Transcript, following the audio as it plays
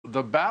of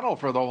the battle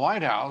for the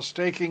White House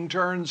taking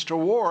turns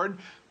toward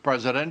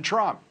President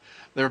Trump.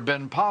 There have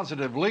been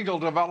positive legal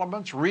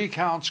developments,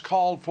 recounts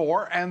called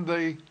for, and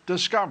the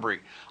discovery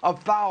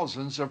of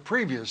thousands of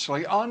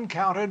previously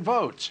uncounted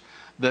votes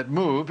that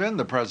move in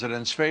the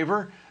president's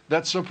favor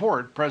that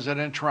support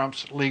President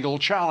Trump's legal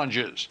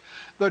challenges.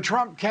 The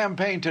Trump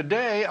campaign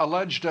today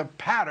alleged a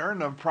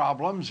pattern of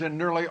problems in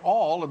nearly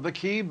all of the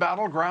key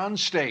battleground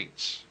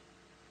states.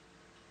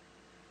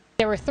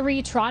 There were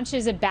 3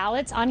 tranches of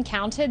ballots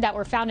uncounted that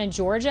were found in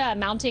Georgia,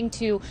 amounting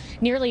to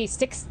nearly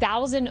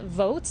 6,000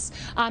 votes.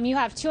 You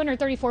have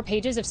 234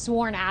 pages of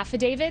sworn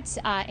affidavits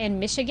in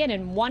Michigan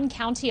in one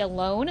county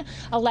alone,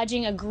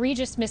 alleging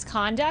egregious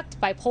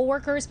misconduct by poll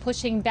workers,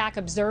 pushing back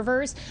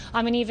observers,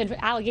 and even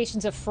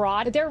allegations of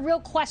fraud. There are real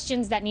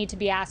questions that need to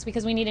be asked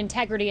because we need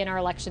integrity in our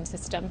election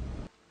system.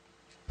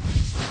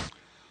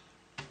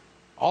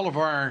 All of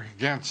our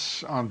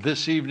guests on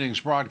this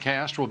evening's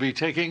broadcast will be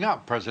taking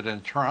up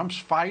President Trump's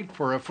fight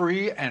for a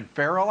free and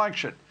fair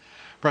election.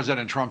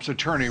 President Trump's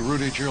attorney,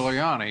 Rudy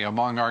Giuliani,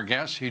 among our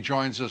guests. He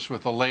joins us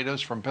with the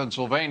latest from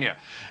Pennsylvania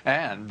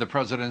and the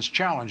president's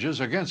challenges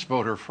against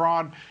voter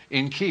fraud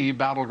in key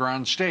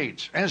battleground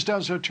states, as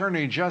does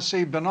attorney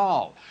Jesse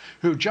Binnall,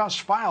 who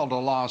just filed a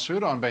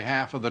lawsuit on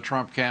behalf of the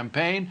Trump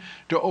campaign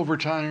to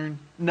overturn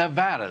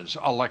Nevada's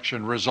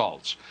election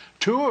results.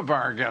 2 of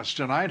our guests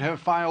tonight have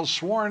filed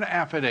sworn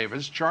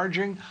affidavits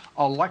charging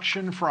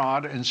election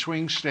fraud in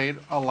swing state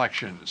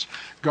elections.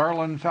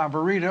 Garland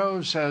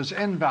Favorito says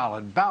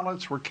invalid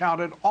ballots were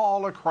counted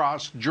all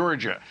across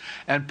Georgia.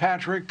 And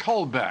Patrick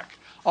Kolbeck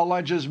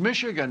alleges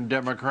Michigan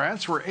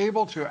Democrats were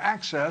able to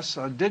access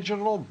a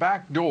digital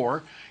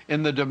backdoor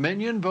in the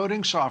Dominion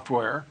voting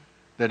software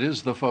that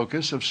is the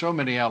focus of so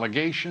many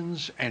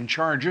allegations and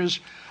charges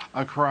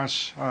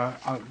across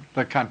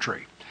the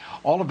country.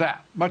 All of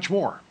that, much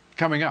more,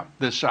 coming up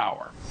this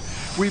hour.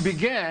 We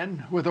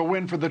begin with a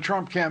win for the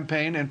Trump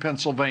campaign in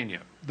Pennsylvania.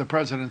 The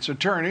president's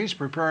attorneys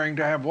preparing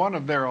to have one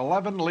of their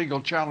 11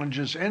 legal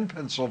challenges in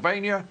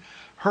Pennsylvania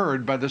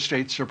heard by the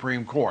state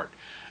Supreme Court.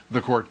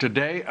 The court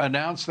today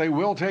announced they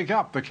will take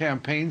up the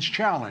campaign's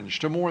challenge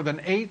to more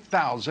than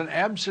 8,000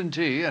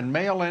 absentee and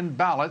mail-in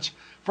ballots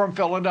from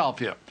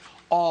Philadelphia.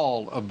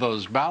 All of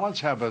those ballots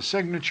have a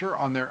signature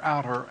on their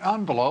outer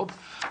envelope,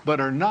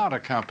 but are not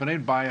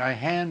accompanied by a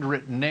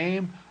handwritten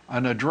name,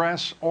 an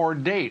address, or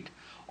date,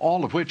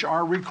 all of which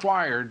are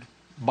required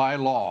by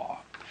law.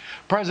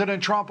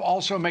 President Trump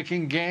also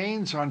making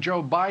gains on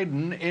Joe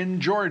Biden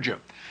in Georgia.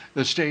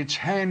 The state's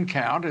hand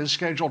count is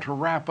scheduled to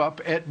wrap up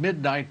at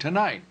midnight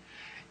tonight.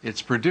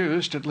 It's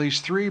produced at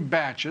least 3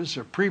 batches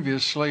of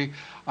previously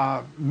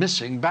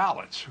missing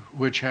ballots,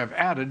 which have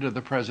added to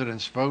the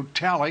president's vote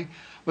tally.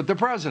 But the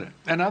president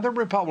and other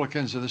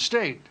Republicans of the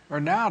state are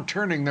now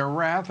turning their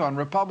wrath on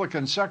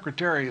Republican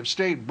Secretary of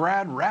State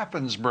Brad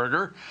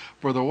Raffensperger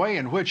for the way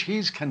in which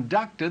he's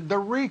conducted the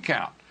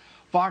recount.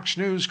 Fox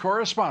News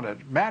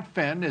correspondent Matt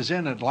Finn is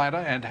in Atlanta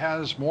and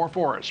has more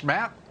for us.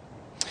 Matt?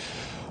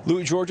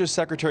 Lou, Georgia's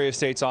Secretary of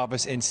State's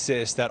office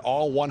insists that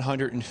all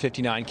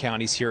 159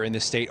 counties here in the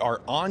state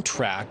are on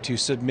track to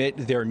submit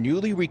their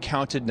newly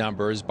recounted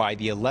numbers by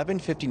the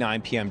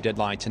 11:59 p.m.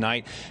 deadline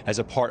tonight as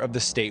a part of the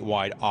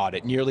statewide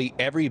audit. Nearly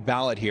every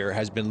ballot here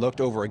has been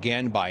looked over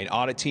again by an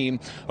audit team,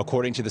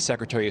 according to the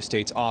Secretary of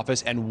State's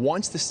office. And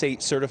once the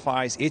state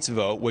certifies its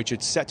vote, which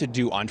it's set to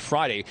do on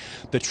Friday,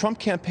 the Trump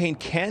campaign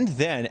can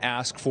then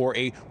ask for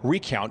a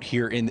recount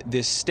here in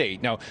this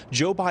state. Now,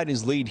 Joe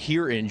Biden's lead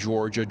here in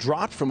Georgia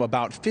dropped from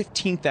about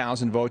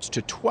 15,000 votes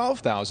to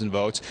 12,000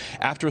 votes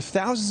after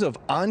thousands of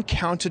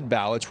uncounted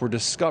ballots were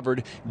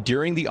discovered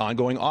during the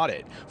ongoing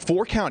audit.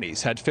 4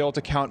 counties had failed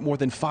to count more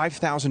than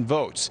 5,000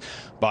 votes.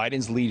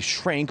 Biden's lead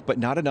shrank, but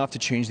not enough to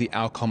change the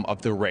outcome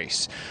of the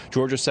race.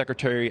 Georgia's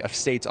Secretary of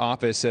State's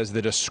office says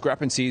the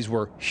discrepancies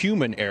were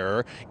human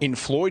error. In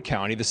Floyd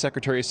County, the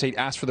Secretary of State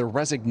asked for the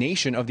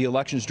resignation of the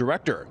elections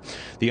director.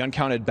 The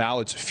uncounted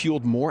ballots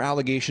fueled more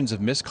allegations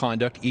of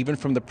misconduct, even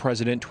from the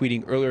president,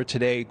 tweeting earlier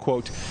today,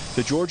 quote,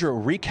 "The Georgia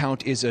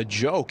recount is a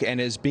joke and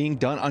is being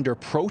done under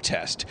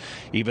protest.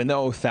 Even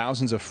though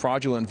thousands of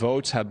fraudulent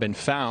votes have been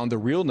found, the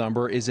real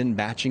number is in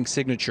matching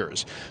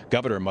signatures.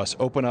 Governor must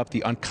open up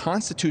the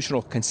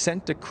unconstitutional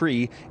consent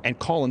decree and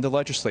call in the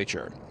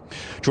legislature."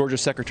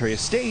 Georgia's Secretary of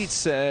State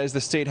says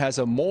the state has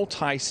a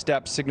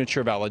multi-step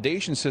signature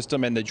validation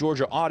system, and the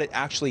Georgia audit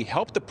actually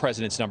helped the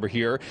president's number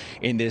here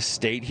in this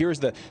state. Here's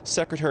the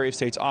Secretary of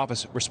State's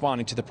office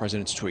responding to the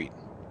president's tweet.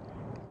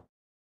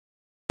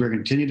 We're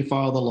going to continue to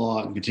follow the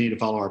law and continue to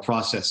follow our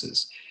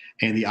processes.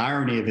 And the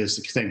irony of his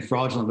saying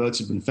fraudulent votes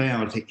have been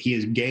found, he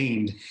has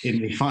gained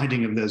in the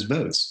finding of those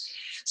votes.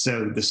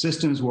 So the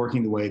system is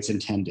working the way it's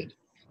intended.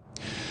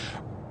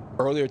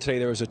 Earlier today,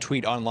 there was a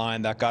tweet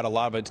online that got a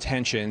lot of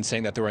attention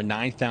saying that there were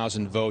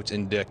 9,000 votes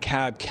in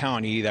DeKalb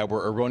County that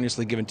were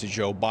erroneously given to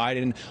Joe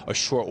Biden. A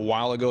short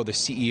while ago, the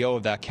CEO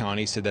of that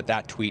county said that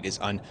that tweet is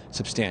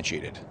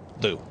unsubstantiated.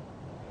 Lou.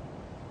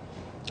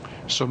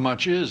 So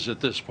much is at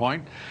this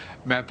point.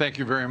 Matt, thank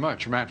you very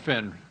much. Matt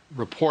Finn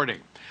reporting.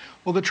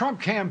 Well, the Trump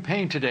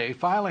campaign today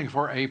filing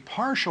for a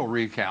partial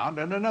recount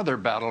in another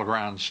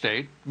battleground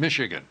state,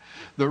 Michigan.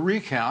 The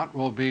recount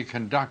will be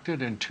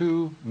conducted in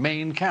 2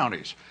 Maine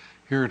counties.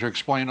 Here to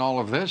explain all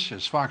of this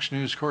is Fox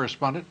News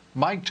correspondent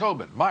Mike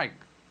Tobin. Mike.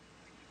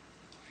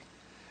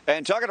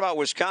 And talking about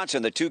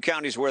Wisconsin, the 2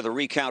 counties where the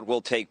recount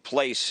will take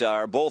place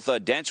are both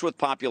dense with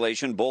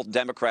population, both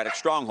Democratic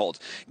strongholds.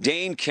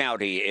 Dane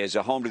County is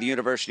a home to the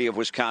University of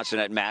Wisconsin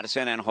at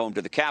Madison and home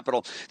to the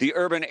Capitol. The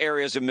urban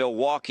areas of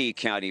Milwaukee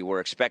County were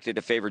expected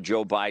to favor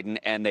Joe Biden,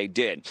 and they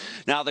did.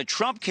 Now, the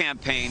Trump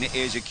campaign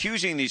is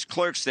accusing these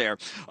clerks there,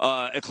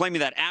 claiming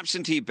that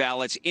absentee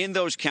ballots in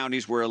those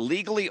counties were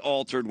illegally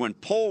altered when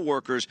poll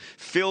workers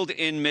filled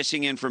in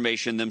missing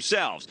information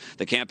themselves.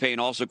 The campaign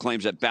also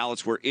claims that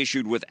ballots were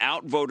issued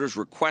without voters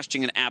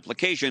requesting an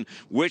application,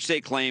 which they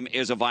claim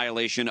is a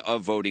violation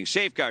of voting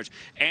safeguards.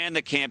 And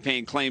the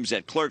campaign claims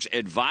that clerks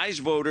advised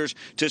voters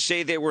to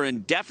say they were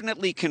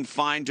indefinitely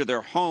confined to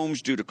their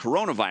homes due to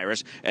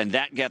coronavirus, and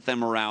that get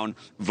them around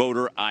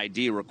voter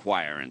ID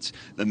requirements.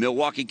 The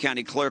Milwaukee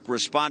County clerk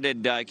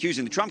responded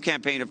accusing the Trump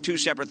campaign of 2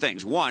 separate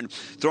things. 1,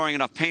 throwing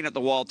enough paint at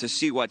the wall to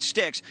see what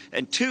sticks,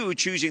 and 2,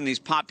 choosing these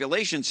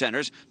population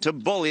centers to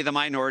bully the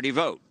minority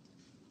vote.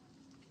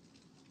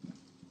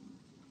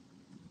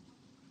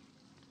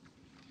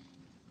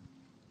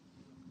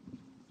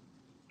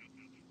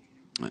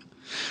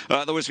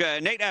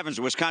 Nate Evans,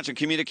 the Wisconsin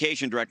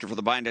communication director for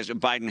the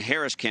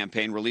Biden-Harris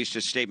campaign, released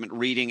a statement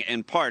reading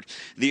in part,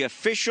 "The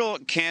official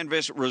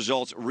canvass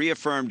results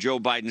reaffirm Joe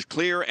Biden's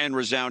clear and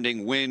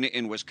resounding win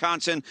in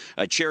Wisconsin.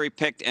 A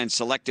cherry-picked and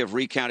selective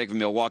recounting of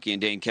Milwaukee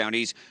and Dane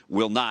counties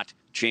will not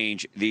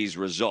change these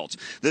results."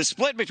 The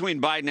split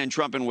between Biden and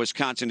Trump in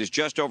Wisconsin is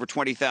just over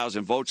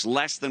 20,000 votes,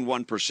 less than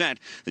 1%.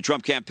 The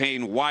Trump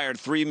campaign wired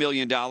 $3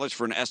 million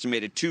for an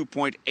estimated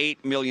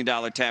 $2.8 million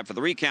tab for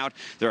the recount.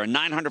 There are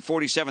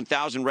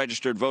 947,000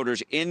 registered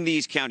voters in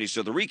these counties,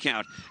 so the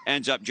recount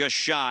ends up just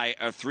shy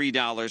of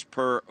 $3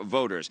 per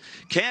voters.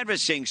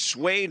 Canvassing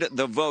swayed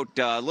the vote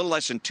a little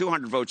less than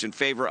 200 votes in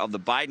favor of the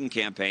Biden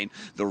campaign.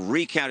 The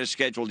recount is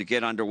scheduled to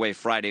get underway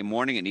Friday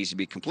morning. It needs to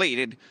be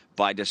completed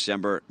by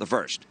December the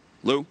 1st.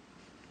 Lou?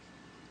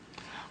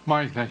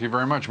 Mike, thank you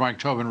very much. Mike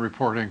Tobin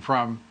reporting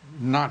from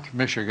not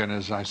Michigan,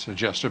 as I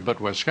suggested, but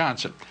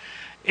Wisconsin.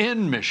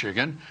 In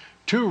Michigan,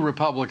 2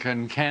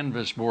 Republican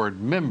Canvass Board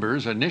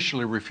members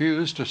initially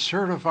refused to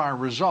certify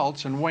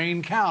results in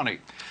Wayne County,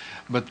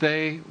 but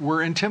they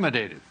were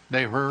intimidated,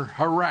 they were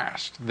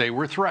harassed, they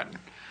were threatened,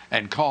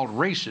 and called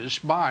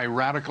racist by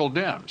radical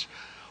Dems.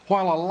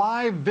 While a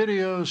live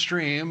video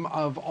stream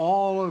of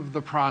all of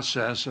the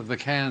process of the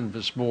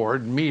Canvass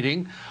Board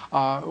meeting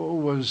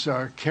was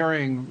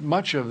carrying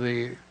much of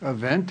the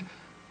event,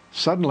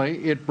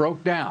 suddenly it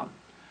broke down.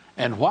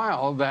 And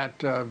while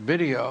that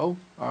video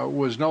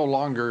was no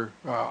longer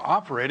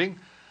operating,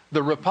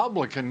 the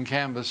Republican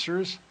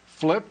canvassers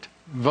flipped,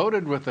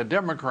 voted with the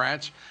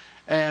Democrats,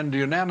 and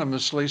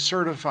unanimously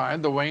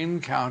certified the Wayne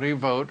County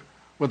vote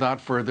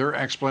without further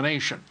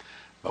explanation.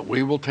 But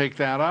we will take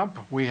that up.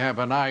 We have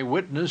an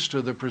eyewitness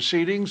to the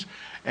proceedings,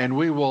 and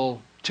we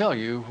will tell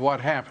you what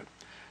happened.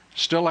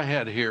 Still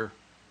ahead here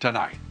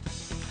tonight.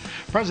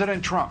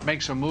 President Trump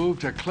makes a move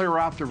to clear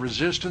out the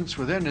resistance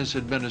within his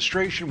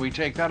administration. We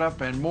take that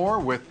up and more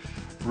with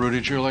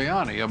Rudy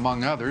Giuliani,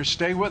 among others.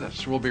 Stay with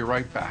us. We'll be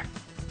right back.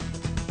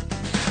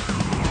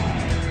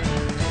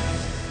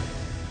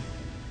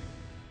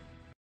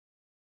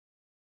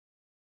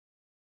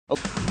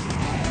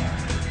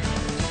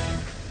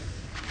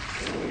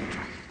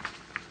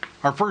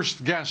 Our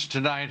first guest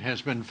tonight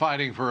has been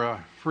fighting for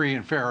a free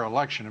and fair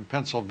election in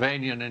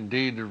Pennsylvania and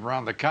indeed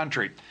around the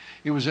country.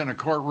 He was in a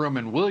courtroom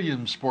in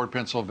Williamsport,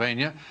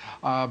 Pennsylvania,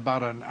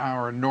 about an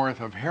hour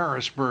north of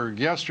Harrisburg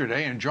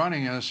yesterday. And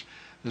joining us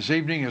this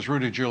evening is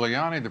Rudy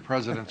Giuliani, the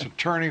president's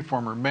attorney,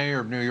 former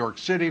mayor of New York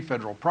City,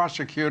 federal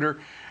prosecutor,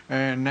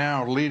 and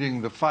now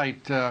leading the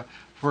fight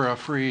for a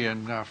free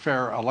and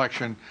fair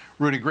election.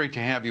 Rudy, great to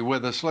have you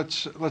with us.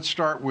 Let's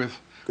start with,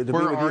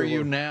 where are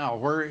you now?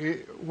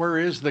 Where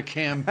is the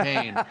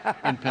campaign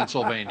in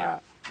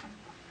Pennsylvania?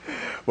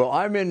 Well,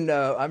 I'm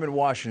in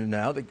Washington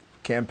now. The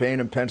campaign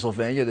in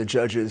Pennsylvania, the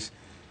judge is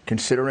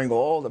considering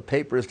all the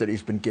papers that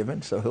he's been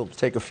given, so he'll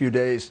take a few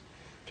days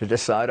to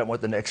decide on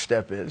what the next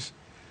step is.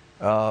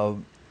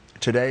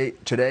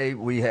 Today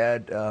we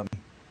had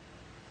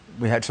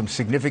some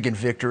significant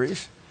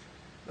victories.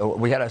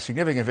 We had a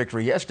significant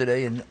victory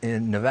yesterday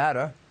in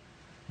Nevada,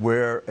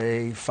 where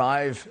a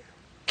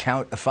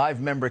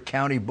five-member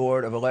county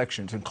board of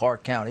elections in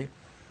Clark County,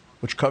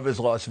 which covers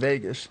Las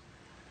Vegas,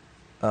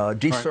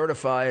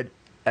 decertified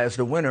as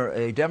the winner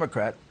a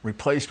Democrat,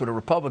 replaced with a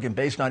Republican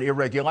based on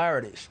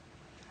irregularities.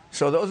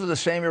 So those are the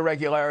same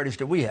irregularities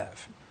that we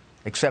have,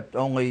 except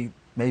only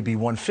maybe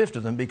 1/5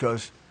 of them,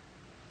 because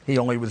he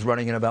only was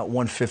running in about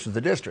 1/5 of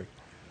the district.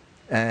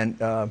 And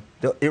the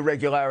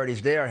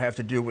irregularities there have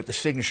to do with the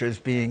signatures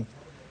being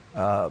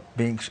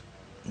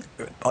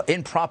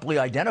improperly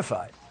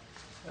identified.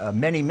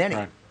 Many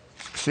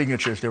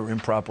signatures that were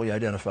improperly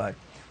identified,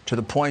 to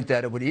the point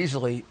that it would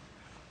easily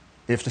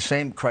if the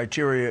same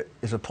criteria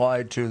is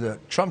applied to the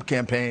Trump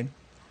campaign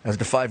as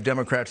the 5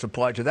 Democrats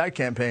applied to that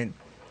campaign,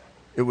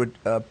 it would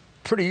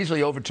pretty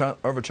easily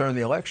overturn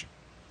the election.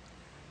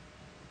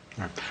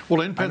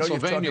 Well, in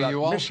Pennsylvania,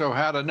 you also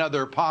had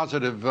another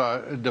positive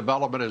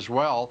development as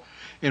well,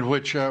 in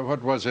which,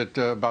 what was it,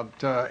 about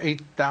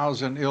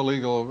 8,000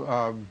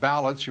 illegal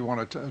ballots. You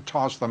want to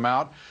toss them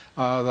out.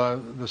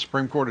 The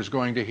Supreme Court is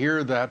going to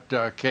hear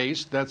that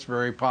case. That's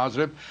very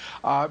positive.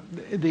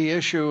 The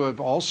issue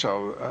of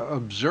also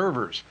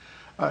observers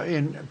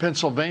in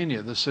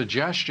Pennsylvania, the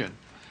suggestion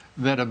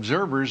that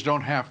observers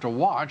don't have to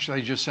watch,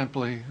 they just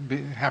simply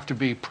have to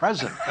be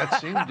present. That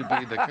seemed to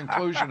be the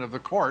conclusion of the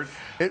court.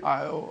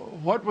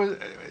 What was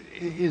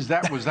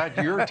that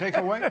your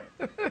takeaway?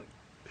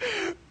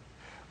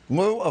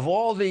 Lou, of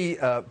all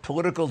the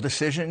political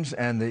decisions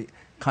and the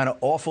kind of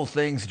awful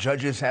things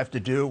judges have to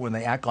do when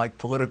they act like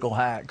political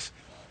hacks,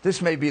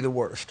 this may be the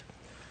worst.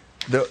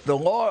 The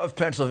law of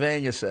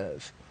Pennsylvania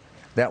says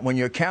that when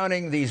you're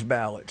counting these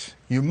ballots,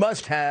 you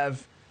must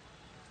have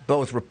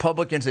both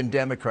Republicans and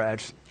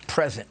Democrats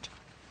present.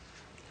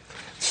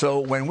 So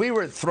when we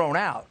were thrown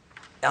out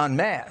en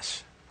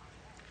masse,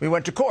 we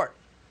went to court.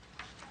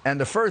 And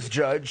the first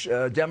judge,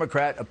 a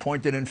Democrat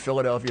appointed in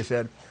Philadelphia,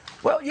 said,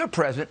 well, you're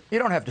present. You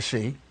don't have to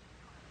see.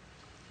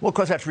 Well,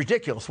 because that's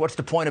ridiculous. What's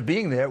the point of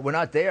being there? We're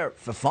not there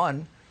for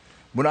fun.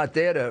 We're not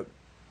there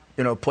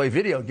to, play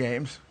video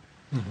games.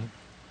 Mm-hmm.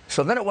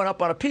 So then it went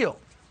up on appeal.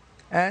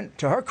 And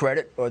to her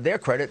credit, or their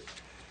credit,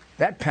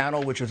 that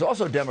panel, which was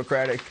also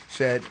Democratic,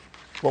 said,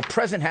 well,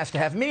 present has to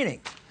have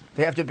meaning.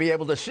 They have to be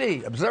able to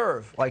see,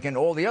 observe, like in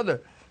all the other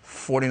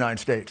 49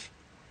 states.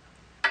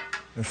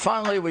 And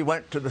finally, we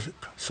went to the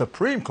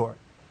Supreme Court.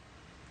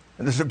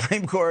 And the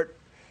Supreme Court,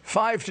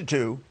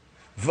 5-2,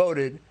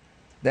 voted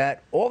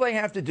that all they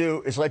have to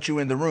do is let you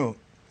in the room.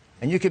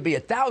 And you could be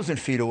 1,000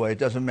 feet away, it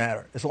doesn't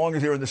matter, as long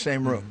as you're in the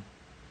same room.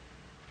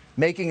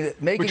 Making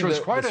Which was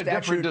quite a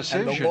different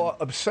decision. And the law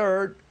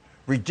absurd,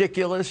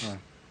 ridiculous,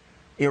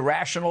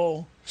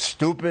 irrational,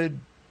 stupid,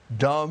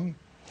 dumb.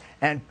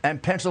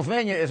 And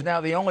Pennsylvania is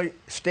now the only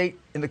state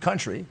in the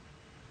country,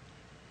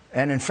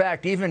 and in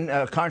fact, even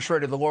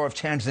contrary to the law of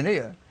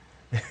Tanzania,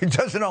 it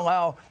doesn't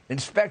allow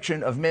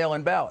inspection of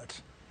mail-in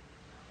ballots.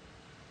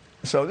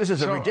 So this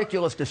is a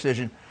ridiculous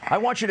decision. I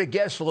want you to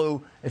guess,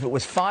 Lou, if it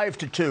was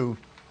 5-2,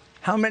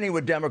 how many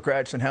were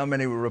Democrats and how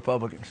many were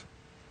Republicans?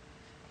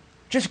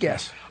 Just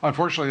guess.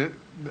 Unfortunately,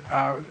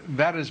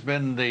 that has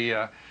been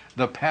the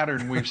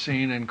pattern we've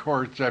seen in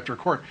courts after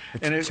court,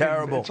 it's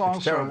terrible. It's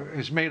also terrible.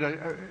 It's made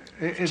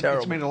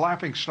a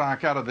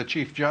laughingstock out of the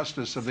Chief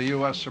Justice of the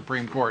U.S.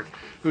 Supreme Court,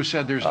 who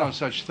said there's no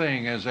such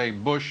thing as a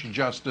Bush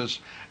justice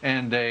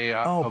and a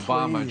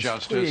Obama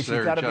justice.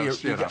 They're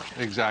just,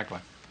 exactly.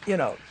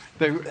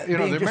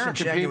 The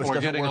American people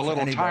are getting a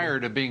little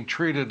tired of being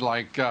treated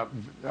like,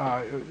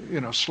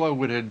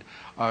 slow-witted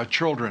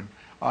children.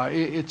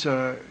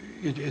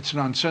 It's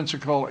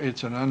nonsensical.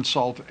 It's an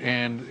insult,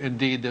 and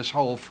indeed, this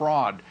whole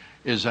fraud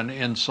is an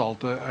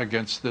insult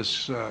against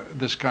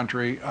this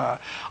country.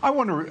 I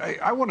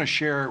want to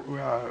share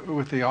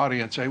with the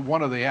audience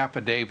one of the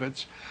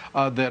affidavits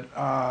that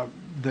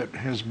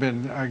has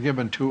been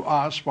given to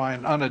us by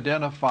an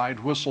unidentified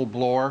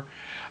whistleblower,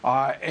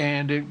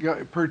 and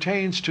it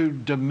pertains to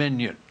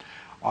Dominion,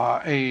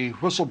 a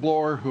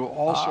whistleblower who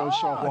also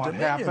saw what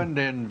happened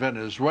in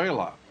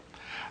Venezuela,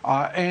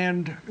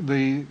 and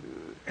the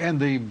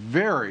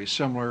very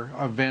similar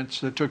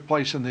events that took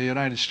place in the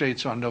United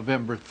States on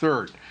November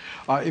 3rd.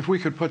 If we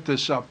could put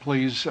this up,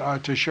 please,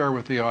 to share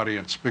with the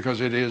audience,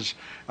 because it is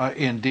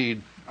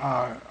indeed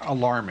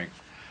alarming.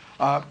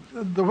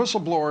 The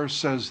whistleblower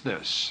says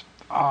this,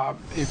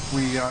 if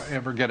we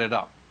ever get it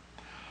up.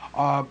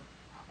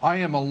 I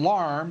am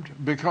alarmed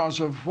because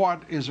of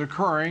what is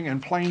occurring in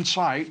plain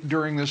sight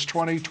during this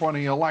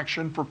 2020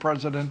 election for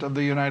President of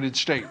the United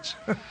States.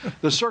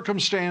 The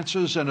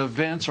circumstances and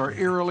events are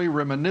eerily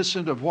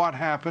reminiscent of what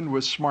happened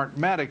with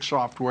Smartmatic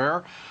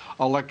software,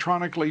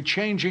 electronically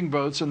changing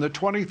votes in the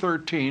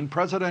 2013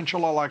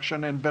 presidential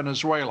election in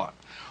Venezuela.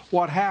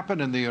 What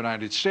happened in the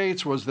United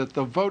States was that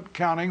the vote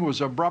counting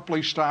was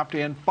abruptly stopped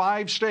in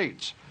 5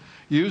 states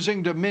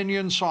using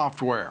Dominion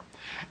software.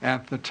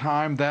 At the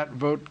time that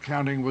vote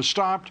counting was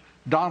stopped,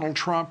 Donald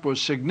Trump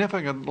was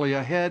significantly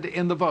ahead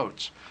in the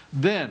votes.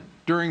 Then,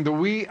 during the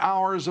wee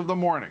hours of the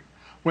morning,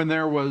 when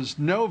there was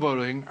no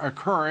voting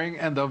occurring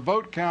and the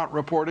vote count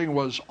reporting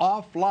was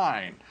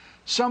offline,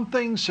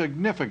 something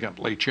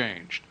significantly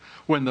changed.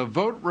 When the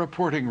vote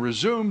reporting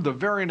resumed the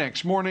very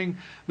next morning,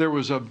 there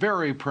was a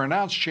very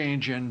pronounced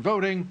change in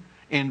voting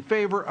in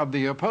favor of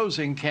the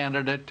opposing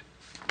candidate,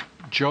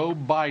 Joe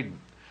Biden.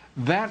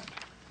 That,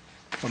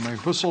 from a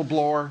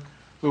whistleblower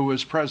who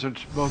was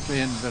present both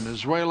in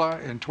Venezuela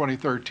in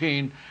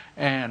 2013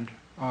 and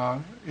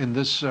in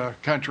this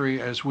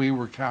country as we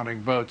were counting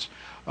votes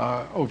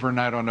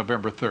overnight on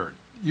November 3rd.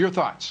 Your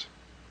thoughts?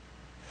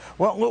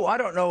 Well, Lou, I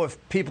don't know if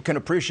people can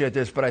appreciate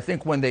this, but I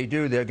think when they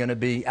do, they're going to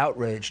be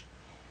outraged.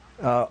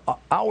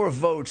 Our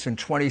votes in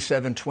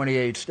 27,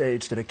 28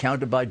 states that are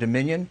counted by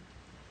Dominion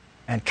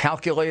and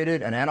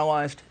calculated and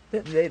analyzed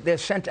they're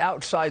sent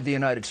outside the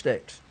United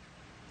States.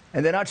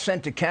 And they're not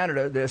sent to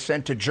Canada, they're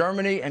sent to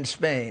Germany and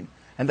Spain.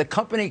 And the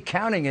company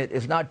counting it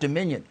is not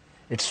Dominion.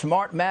 It's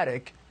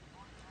Smartmatic,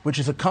 which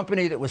is a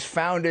company that was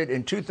founded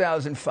in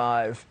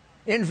 2005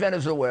 in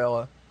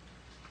Venezuela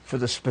for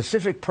the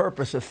specific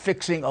purpose of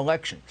fixing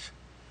elections.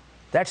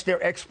 That's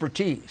their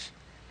expertise,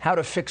 how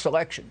to fix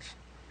elections.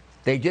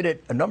 They did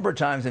it a number of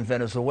times in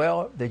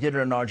Venezuela, they did it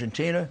in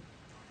Argentina,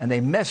 and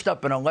they messed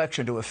up an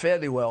election to a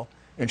fairly well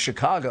in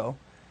Chicago.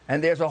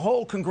 And there's a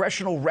whole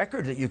congressional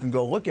record that you can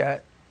go look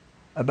at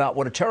about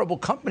what a terrible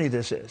company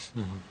this is.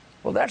 Mm-hmm.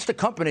 Well, that's the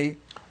company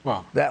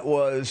that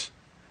was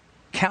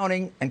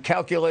counting and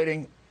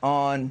calculating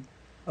on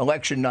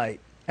election night.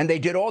 And they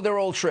did all their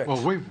old tricks.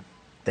 Well,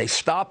 they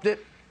stopped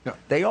it. Yeah.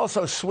 They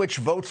also switched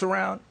votes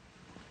around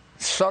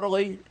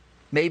subtly,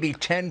 maybe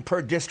 10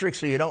 per district,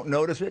 so you don't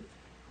notice it.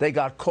 They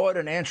got caught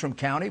in Antrim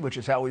County, which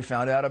is how we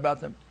found out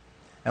about them.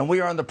 And we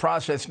are in the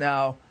process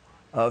now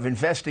of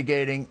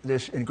investigating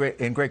this in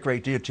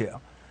great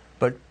detail.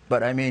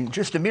 But I mean,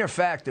 just the mere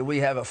fact that we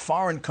have a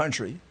foreign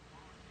country,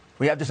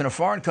 we have this in a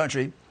foreign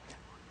country,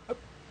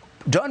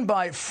 done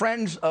by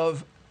friends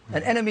of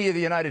an enemy of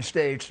the United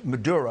States,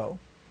 Maduro,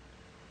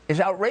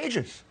 is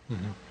outrageous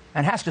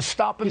and has to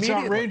stop immediately.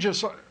 It's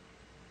outrageous,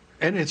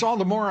 and it's all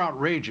the more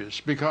outrageous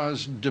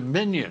because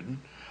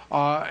Dominion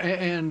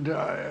and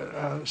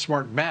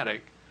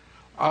Smartmatic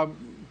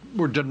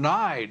were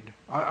denied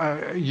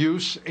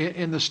use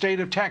in the state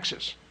of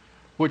Texas,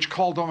 which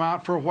called them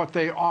out for what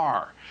they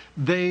are.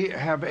 They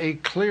have a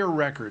clear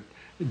record.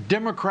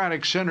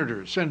 Democratic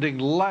senators sending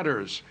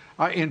letters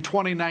in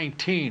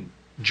 2019,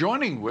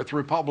 joining with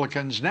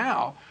Republicans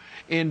now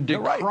in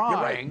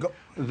decrying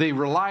the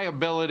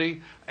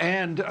reliability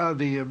and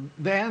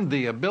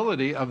the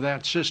ability of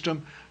that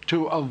system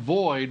to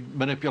avoid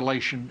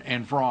manipulation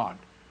and fraud,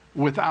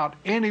 without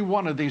any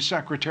one of these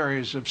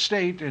secretaries of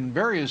state in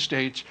various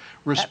states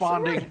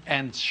responding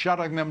and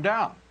shutting them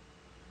down.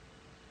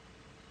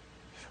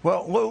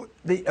 Well, Lou,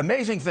 the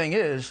amazing thing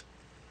is,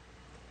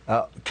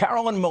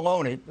 Carolyn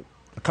Maloney,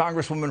 a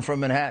congresswoman from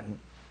Manhattan,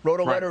 wrote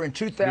a letter in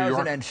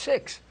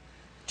 2006,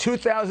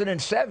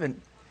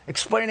 2007,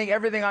 explaining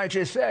everything I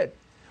just said.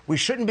 We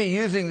shouldn't be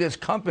using this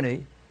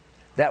company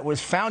that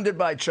was founded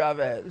by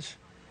Chavez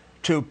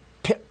to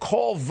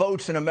call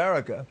votes in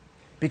America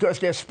because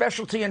their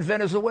specialty in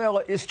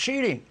Venezuela is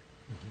cheating.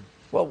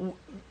 Well,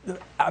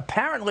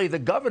 apparently the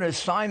governors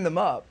signed them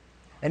up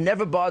and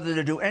never bothered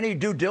to do any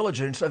due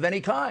diligence of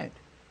any kind.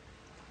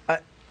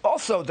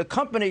 Also, the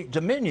company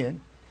Dominion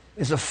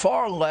is a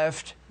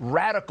far-left,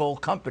 radical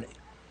company.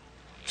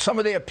 Some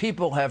of their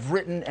people have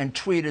written and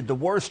tweeted the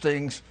worst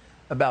things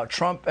about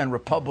Trump and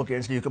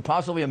Republicans that you could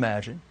possibly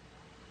imagine.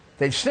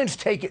 They've since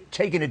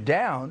taken it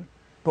down,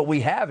 but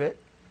we have it.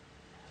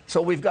 So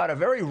we've got a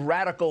very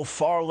radical,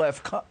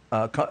 far-left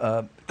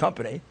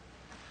company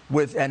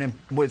with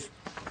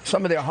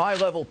some of their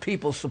high-level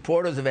people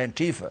supporters of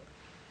Antifa.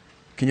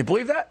 Can you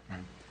believe that?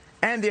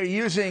 And they're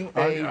using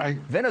a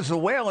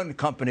Venezuelan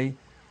company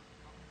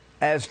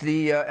as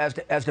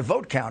the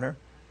vote counter,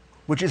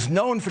 which is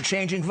known for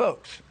changing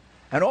votes,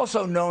 and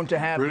also known to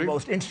have the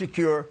most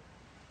insecure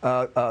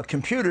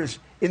computers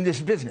in this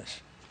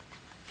business.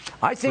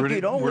 I think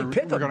you'd only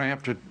pick them.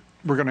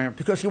 We're going to have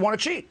because you want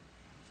to cheat.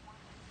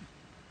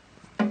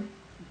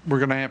 We're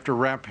going to have to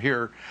wrap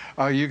here.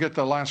 You get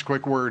the last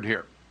quick word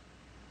here.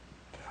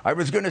 I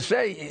was going to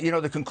say, you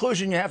know, the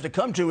conclusion you have to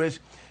come to is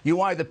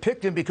you either pick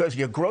them because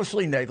you're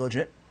grossly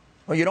negligent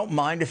or you don't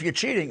mind if you're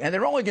cheating. And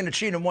they're only going to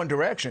cheat in one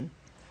direction.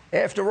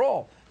 After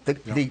all,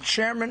 the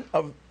chairman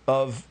of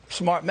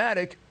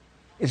Smartmatic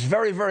is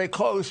very, very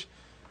close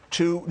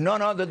to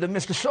none other than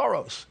Mr.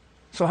 Soros.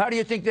 So how do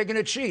you think they're going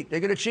to cheat? They're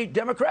going to cheat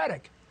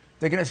Democratic.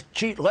 They're going to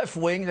cheat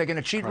left-wing. They're going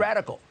to cheat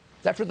radical.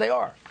 That's what they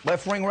are,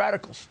 left-wing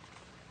radicals.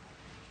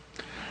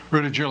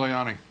 Rudy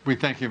Giuliani, we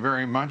thank you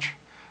very much.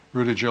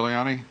 Rudy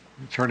Giuliani,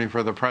 attorney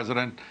for the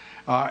president,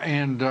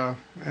 and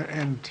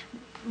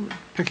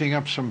picking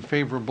up some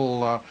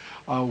favorable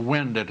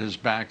wind at his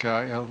back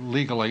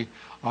legally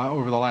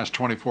over the last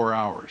 24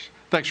 hours.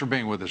 Thanks for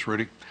being with us,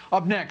 Rudy.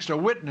 Up next, a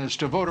witness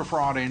to voter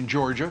fraud in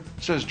Georgia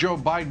says Joe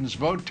Biden's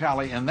vote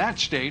tally in that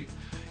state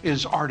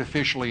is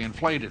artificially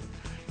inflated.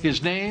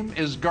 His name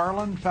is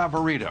Garland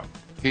Favorito.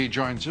 He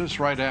joins us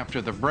right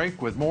after the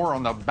break with more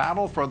on the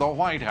battle for the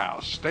White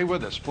House. Stay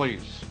with us,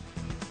 please.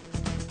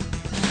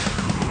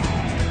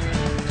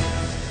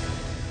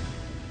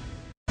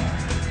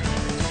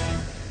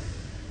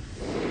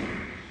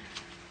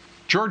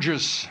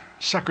 Georgia's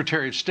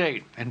Secretary of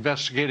State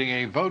investigating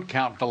a vote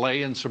count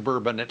delay in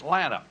suburban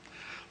Atlanta.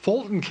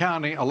 Fulton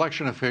County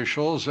election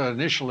officials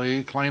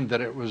initially claimed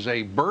that it was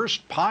a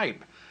burst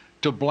pipe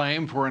to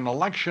blame for an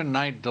election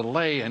night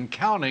delay in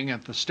counting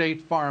at the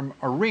State Farm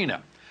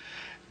Arena.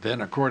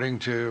 Then, according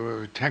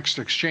to text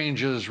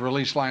exchanges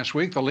released last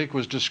week, the leak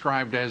was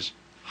described as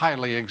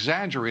highly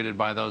exaggerated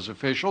by those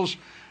officials.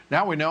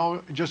 Now we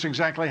know just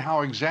exactly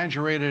how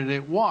exaggerated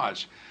it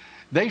was.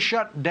 They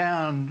shut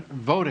down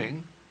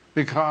voting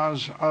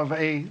because of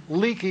a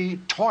leaky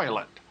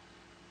toilet.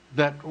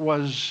 that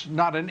was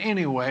not in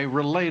any way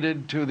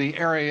related to the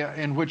area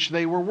in which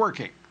they were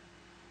working.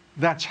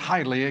 That's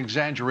highly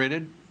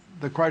exaggerated.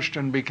 The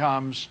question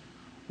becomes,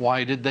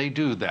 why did they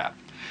do that?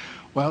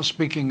 Well,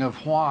 speaking of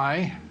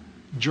why,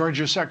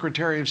 Georgia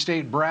Secretary of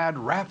State Brad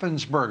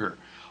Raffensperger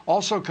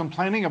also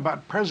complaining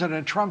about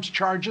President Trump's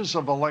charges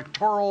of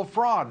electoral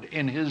fraud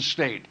in his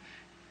state,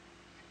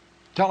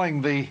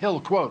 telling the Hill,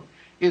 quote,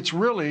 "It's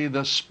really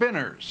the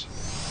spinners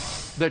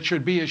that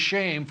should be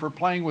ashamed for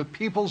playing with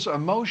people's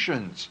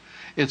emotions.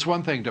 It's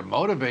one thing to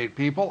motivate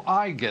people,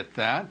 I get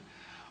that,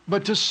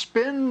 but to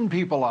spin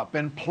people up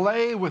and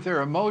play with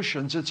their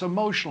emotions, it's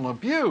emotional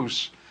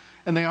abuse,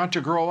 and they ought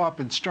to grow up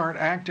and start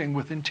acting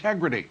with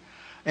integrity."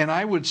 And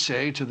I would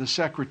say to the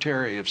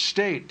Secretary of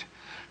State,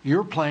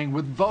 you're playing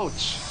with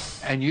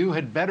votes, and you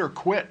had better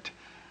quit,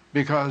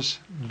 because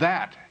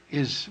that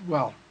is,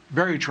 well,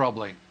 very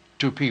troubling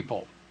to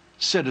people,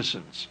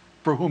 citizens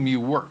for whom you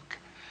work.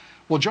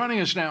 Well, joining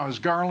us now is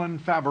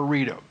Garland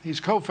Favorito. He's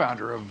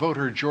co-founder of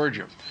Voter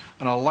Georgia,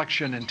 an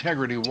election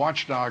integrity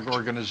watchdog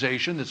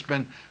organization that's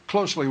been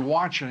closely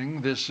watching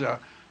this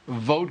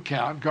vote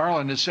count.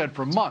 Garland has said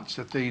for months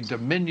that the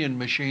Dominion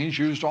machines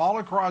used all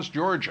across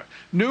Georgia,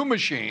 new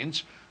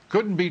machines,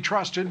 couldn't be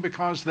trusted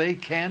because they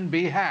can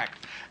be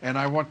hacked. And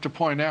I want to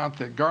point out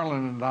that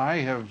Garland and I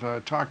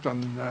have talked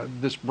on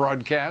this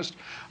broadcast,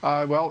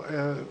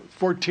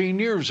 14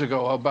 years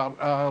ago about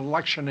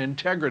election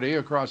integrity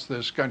across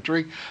this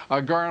country.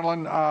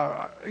 Garland,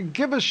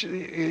 give us,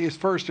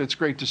 first, it's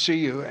great to see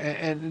you,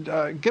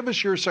 and give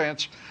us your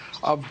sense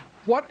of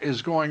what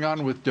is going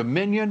on with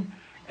Dominion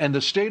and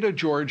the state of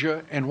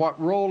Georgia and what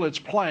role it's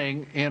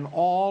playing in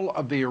all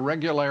of the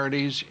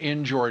irregularities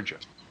in Georgia.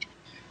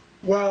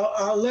 Well,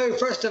 Lou,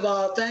 first of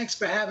all, thanks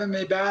for having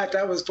me back.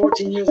 That was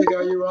 14 years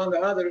ago. You were on the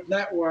other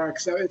network,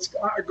 so it's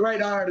a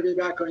great honor to be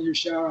back on your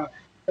show.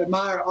 I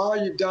admire all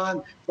you've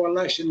done for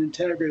election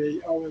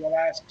integrity over the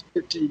last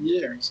 15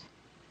 years.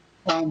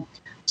 In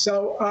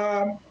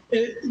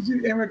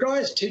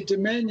regards to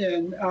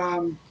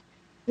Dominion,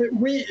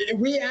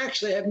 we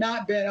actually have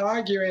not been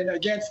arguing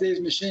against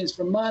these machines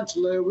for months,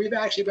 Lou. We've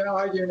actually been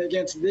arguing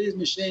against these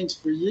machines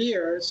for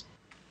years.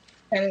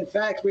 And in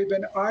fact, we've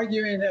been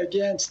arguing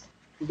against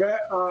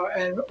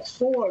and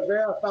for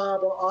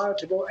verifiable,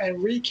 auditable,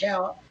 and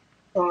recount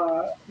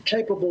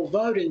capable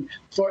voting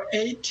for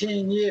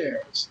 18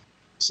 years.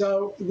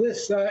 So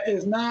this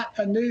is not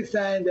a new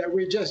thing that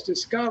we just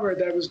discovered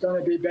that was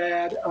going to be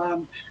bad.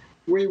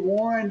 We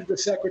warned the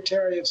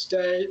Secretary of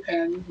State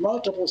and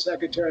multiple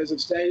Secretaries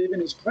of State, even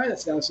his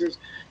predecessors,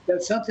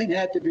 that something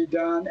had to be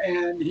done,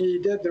 and he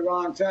did the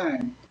wrong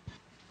thing.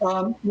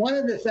 One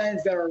of the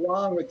things that are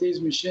wrong with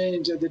these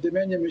machines, the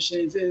Dominion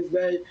machines, is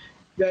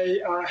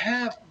they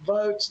have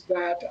votes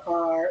that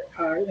are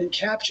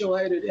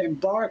encapsulated in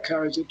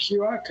barcodes, or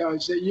QR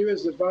codes, that you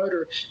as the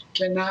voter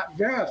cannot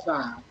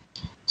verify.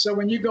 So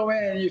when you go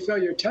in and you fill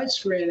your touch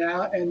screen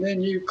out and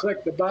then you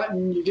click the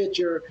button, you get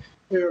your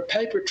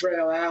paper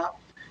trail out,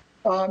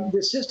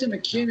 the system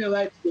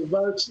accumulates the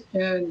votes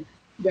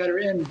that are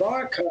in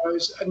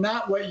barcodes,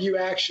 not what you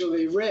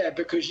actually read,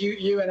 because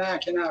you and I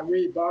cannot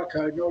read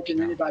barcode, nor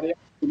can anybody else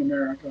in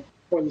America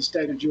or the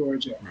state of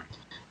Georgia. Right.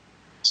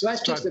 So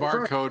that's just that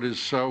barcode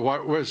is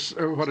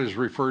what is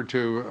referred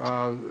to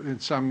in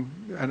some,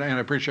 and I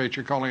appreciate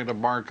you calling it a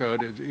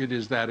barcode. It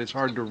is that. It's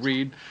hard to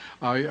read,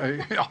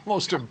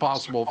 almost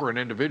impossible for an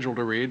individual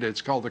to read.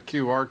 It's called the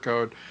QR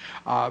code,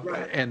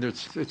 right. And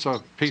it's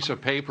a piece of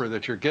paper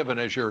that you're given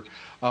as your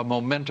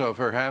memento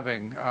for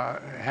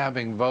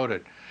having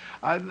voted.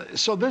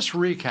 So this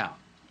recount,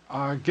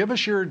 give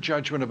us your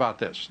judgment about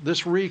this.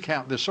 This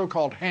recount, this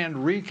so-called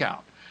hand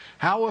recount,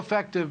 how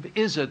effective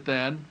is it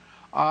then?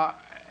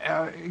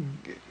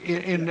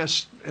 In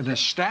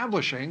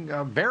establishing,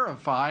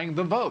 verifying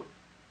the vote?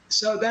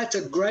 So that's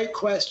a great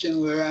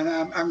question, Lou, and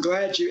I'm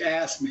glad you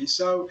asked me.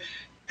 So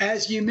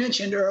as you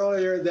mentioned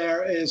earlier,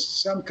 there is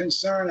some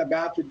concern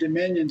about the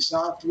Dominion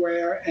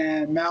software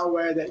and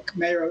malware that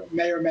may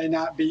or may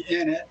not be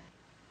in it.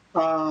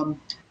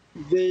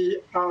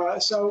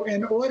 So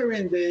in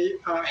ordering the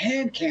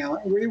hand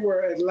count, we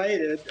were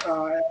elated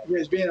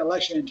as being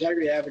election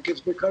integrity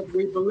advocates, because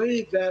we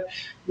believed that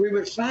we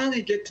would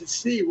finally get to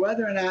see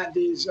whether or not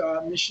these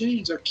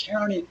machines are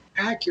counting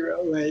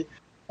accurately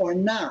or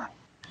not.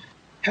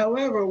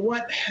 However,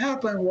 what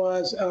happened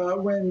was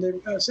when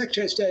the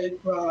Secretary of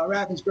State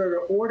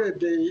Raffensperger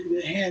ordered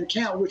the hand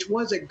count, which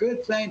was a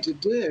good thing to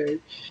do,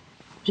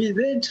 he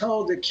then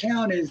told the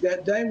counties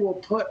that they will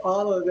put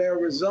all of their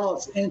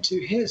results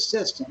into his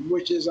system,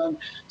 which is a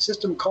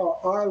system called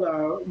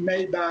Arlo,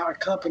 made by a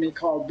company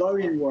called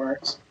Voting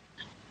Works.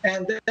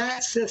 And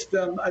that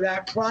system,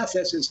 that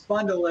process is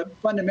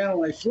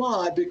fundamentally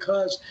flawed,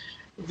 because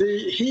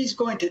he's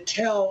going to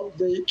tell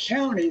the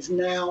counties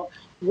now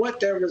what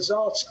their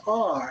results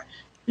are.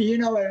 You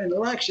know, in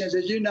elections,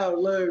 as you know,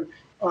 Lou,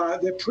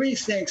 the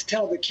precincts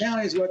tell the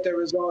counties what their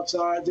results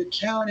are. The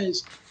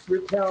counties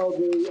would tell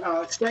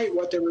the state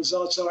what the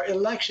results are.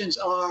 Elections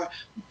are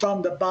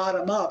from the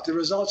bottom up. The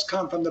results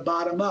come from the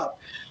bottom up.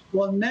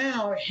 Well,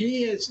 now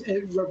he has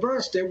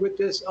reversed it with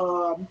this,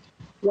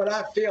 what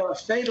I feel a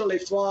fatally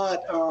flawed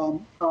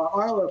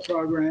Arlo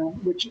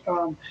program, which,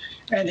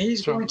 and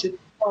he's going to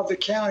tell the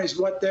counties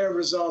what their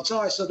results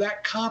are. So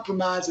that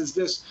compromises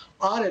this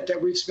audit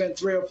that we've spent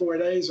 3 or 4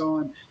 days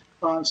on.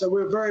 So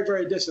we're very,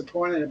 very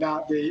disappointed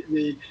about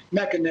the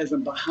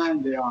mechanism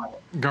behind the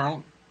audit.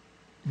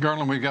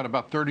 Garland, we've got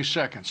about 30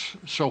 seconds.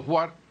 So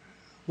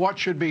what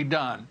should be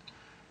done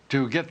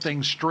to get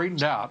things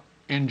straightened out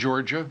in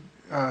Georgia?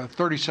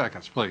 30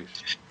 seconds, please.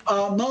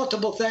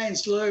 Multiple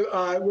things, Lou.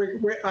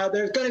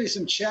 There's going to be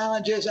some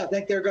challenges. I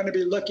think they're going to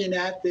be looking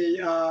at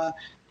the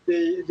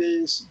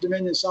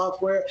Dominion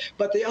software.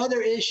 But the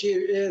other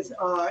issue is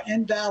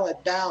invalid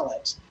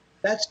ballots.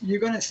 You're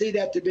going to see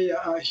that to be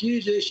a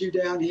huge issue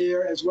down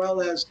here, as well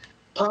as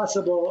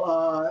possible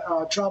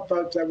Trump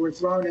votes that were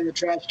thrown in the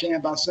trash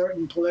can by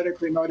certain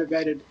politically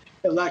motivated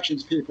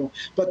elections people.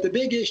 But the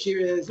big issue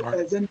is,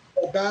 as in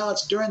the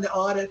ballots during the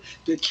audit,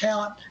 the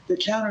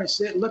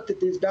counters looked at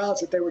these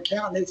ballots that they were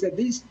counting. They said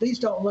these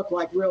don't look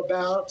like real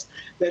ballots.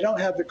 They don't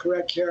have the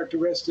correct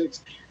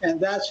characteristics, and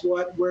that's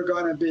what we're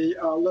going to be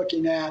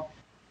looking at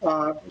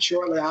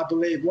shortly, I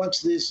believe.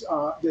 Once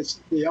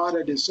the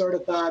audit is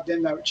certified,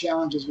 then the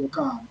challenges will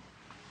come.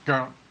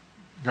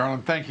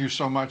 Garland, thank you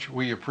so much.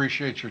 We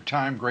appreciate your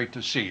time. Great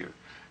to see you.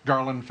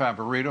 Garland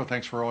Favorito,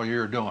 thanks for all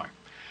you're doing.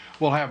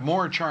 We'll have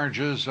more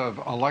charges of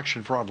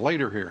election fraud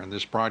later here in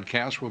this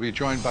broadcast. We'll be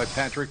joined by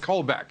Patrick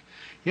Kolbeck.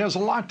 He has a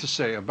lot to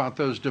say about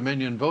those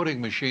Dominion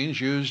voting machines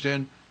used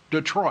in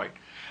Detroit.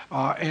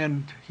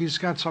 And he's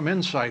got some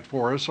insight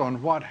for us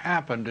on what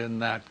happened in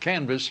that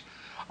canvass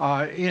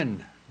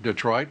in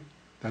Detroit.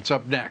 That's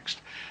up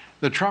next.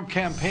 The Trump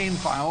campaign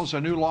files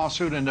a new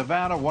lawsuit in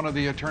Nevada. One of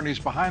the attorneys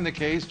behind the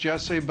case,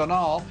 Jesse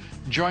Banal,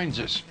 joins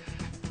us.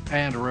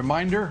 And a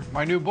reminder,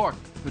 my new book,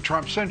 The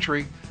Trump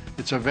Century,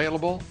 it's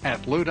available at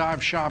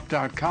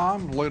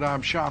LouDobbsShop.com,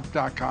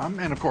 LouDobbsShop.com,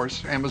 and of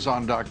course,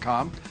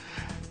 Amazon.com.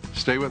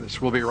 Stay with us.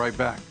 We'll be right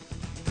back.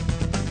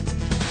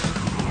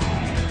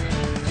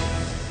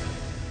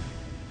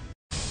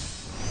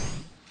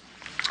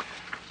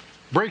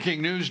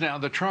 Breaking news now.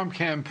 The Trump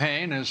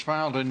campaign has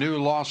filed a new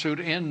lawsuit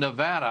in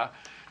Nevada,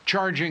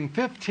 charging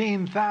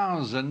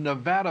 15,000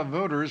 Nevada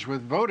voters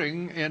with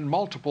voting in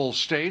multiple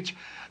states.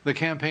 The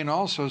campaign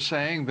also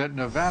saying that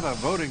Nevada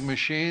voting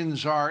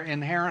machines are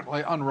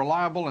inherently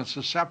unreliable and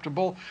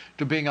susceptible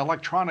to being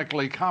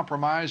electronically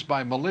compromised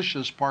by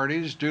malicious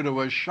parties due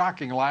to a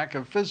shocking lack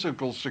of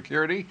physical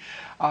security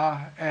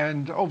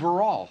and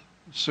overall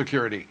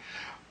security.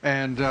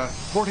 And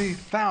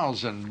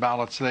 40,000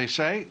 ballots, they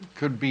say,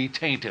 could be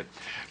tainted.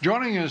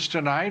 Joining us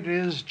tonight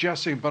is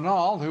Jesse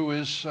Banal, who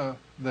is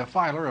the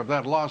filer of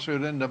that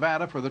lawsuit in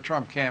Nevada for the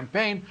Trump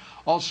campaign,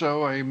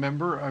 also a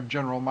member of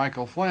General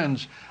Michael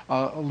Flynn's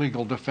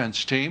legal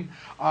defense team.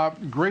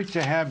 Great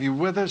to have you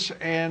with us,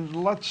 and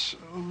let's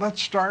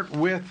start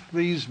with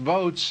these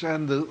votes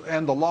and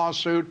the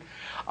lawsuit.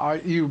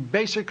 You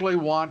basically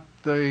want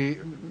the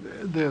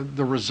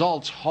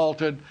results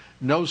halted,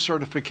 no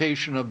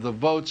certification of the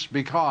votes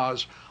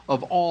because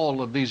of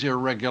all of these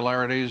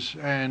irregularities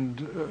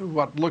and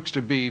what looks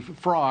to be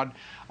fraud.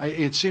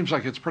 It seems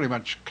like it's pretty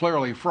much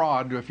clearly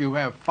fraud if you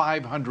have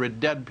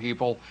 500 dead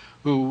people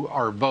who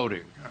are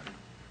voting.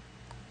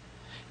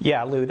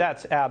 Yeah, Lou,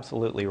 that's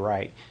absolutely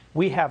right.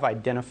 We have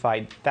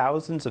identified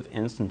thousands of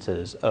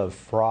instances of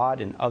fraud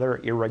and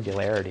other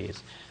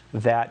irregularities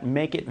that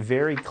make it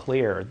very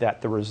clear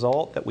that the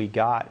result that we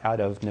got out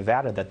of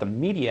Nevada, that the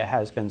media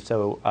has been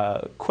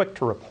so quick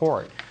to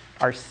report,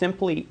 are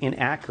simply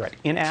inaccurate.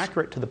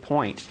 Inaccurate to the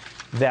point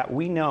that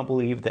we now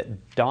believe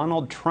that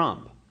Donald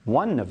Trump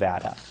won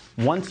Nevada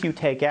once you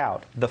take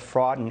out the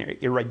fraud and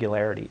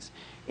irregularities.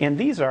 And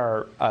these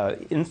are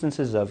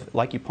instances of,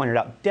 like you pointed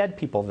out, dead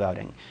people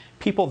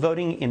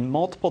voting in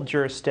multiple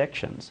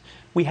jurisdictions.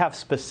 We have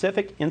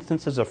specific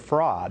instances of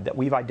fraud that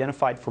we've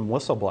identified from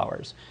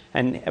whistleblowers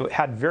and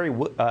had very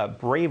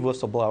brave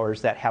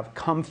whistleblowers that have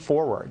come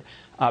forward,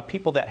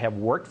 people that have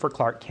worked for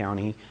Clark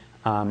County,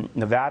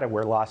 Nevada,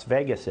 where Las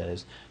Vegas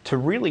is, to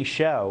really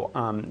show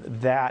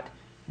that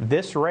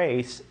this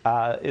race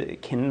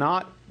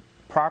cannot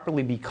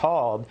properly be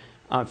called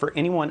for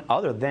anyone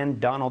other than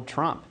Donald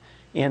Trump.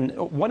 And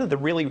one of the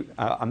really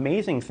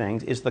amazing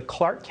things is the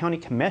Clark County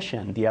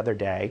Commission the other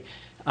day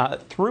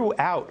threw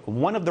out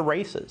one of the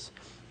races,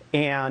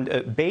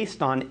 and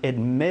based on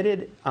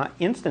admitted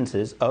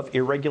instances of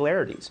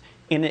irregularities.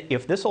 And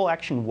if this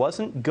election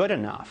wasn't good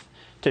enough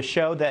to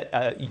show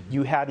that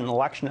you had an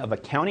election of a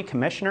county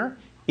commissioner,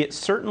 it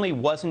certainly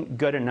wasn't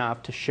good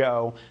enough to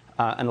show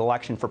an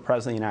election for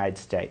President of the United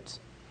States.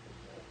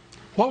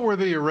 What were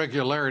the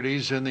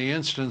irregularities in the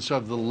instance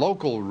of the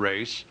local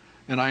race?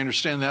 And I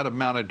understand that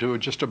amounted to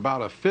just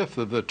about a fifth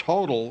of the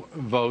total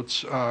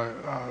votes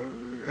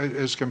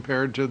as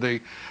compared to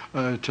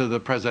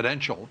the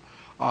presidential.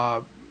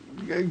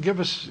 Give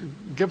us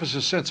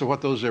a sense of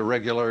what those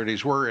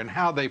irregularities were and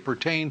how they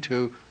pertain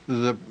to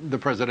the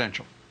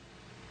presidential.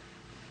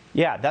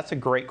 Yeah, that's a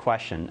great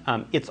question.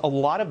 It's a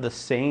lot of the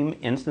same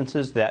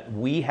instances that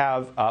we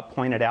have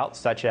pointed out,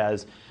 such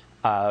as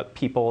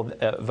people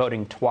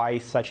voting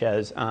twice, such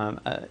as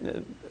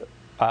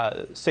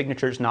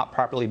signatures not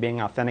properly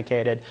being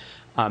authenticated,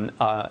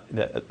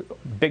 the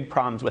big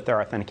problems with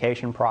their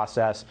authentication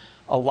process.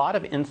 A lot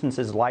of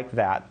instances like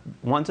that,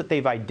 ones that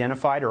they've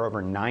identified are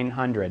over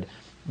 900,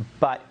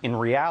 but in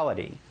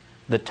reality,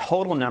 the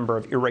total number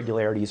of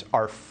irregularities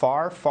are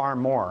far, far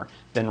more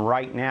than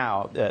right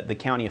now the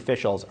county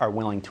officials are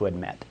willing to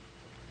admit.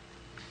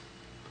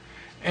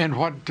 And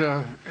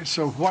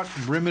so what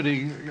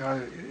remedy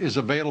is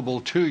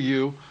available to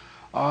you?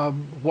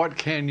 What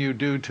can you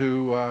do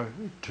to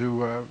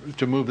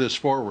move this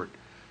forward?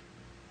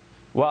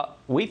 Well,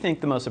 we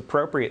think the most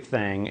appropriate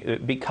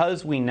thing,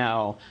 because we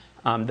know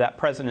that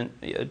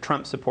President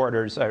Trump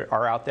supporters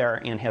are out there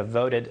and have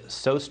voted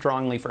so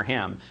strongly for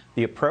him,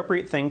 the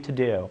appropriate thing to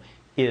do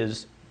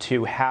is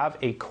to have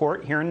a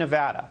court here in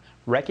Nevada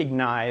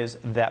recognize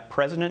that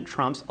President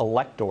Trump's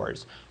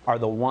electors are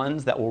the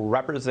ones that will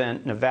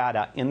represent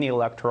Nevada in the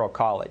Electoral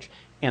College.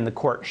 And the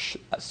court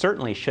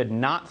certainly should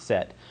not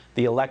sit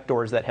the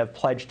electors that have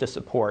pledged to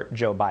support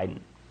Joe Biden.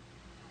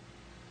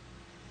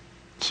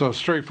 So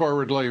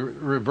straightforwardly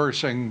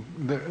reversing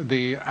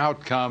the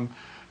outcome,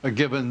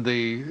 given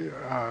the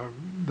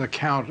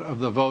count of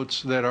the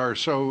votes that are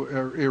so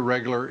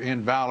irregular,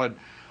 invalid,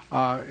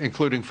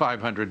 including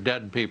 500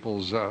 dead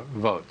people's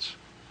votes.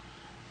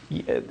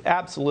 Yeah,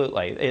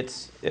 absolutely.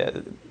 It's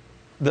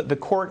the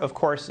court, of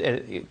course,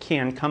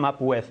 can come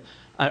up with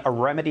a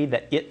remedy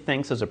that it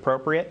thinks is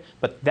appropriate,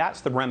 but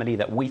that's the remedy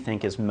that we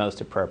think is most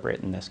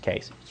appropriate in this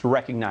case, to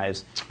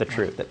recognize the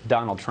truth that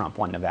Donald Trump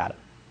won Nevada.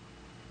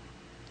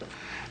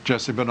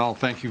 Jesse Binnall,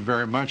 thank you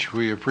very much.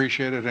 We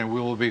appreciate it, and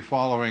we will be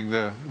following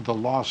the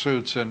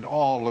lawsuits and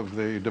all of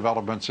the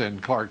developments in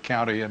Clark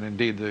County and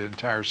indeed the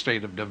entire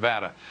state of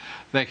Nevada.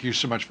 Thank you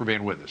so much for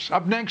being with us.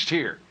 Up next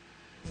here,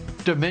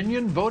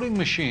 Dominion voting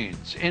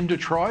machines in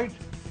Detroit.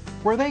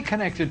 Were they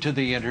connected to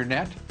the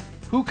internet?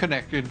 Who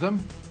connected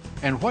them?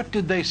 And what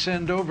did they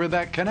send over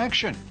that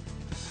connection?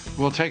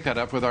 We'll take that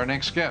up with our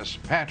next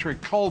guest, Patrick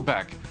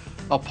Kolbeck,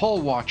 a poll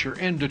watcher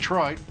in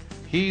Detroit.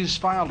 He's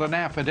filed an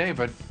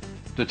affidavit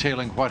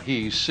detailing what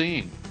he's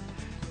seen.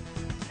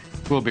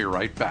 We'll be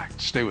right back.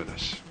 Stay with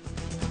us.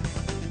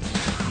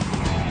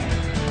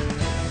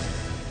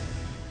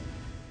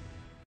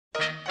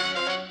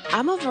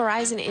 I'm a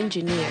Verizon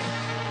engineer.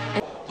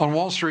 On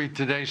Wall Street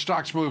today,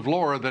 stocks moved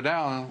lower. The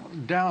Dow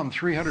down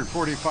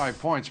 345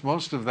 points,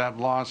 most of that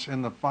loss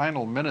in the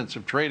final minutes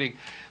of trading.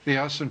 The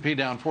S&P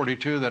down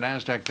 42, the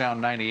Nasdaq down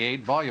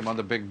 98. Volume on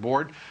the big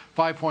board,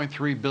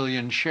 5.3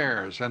 billion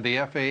shares. And the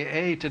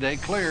FAA today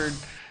cleared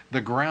the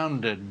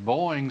grounded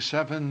Boeing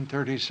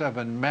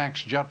 737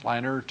 MAX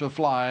jetliner to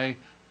fly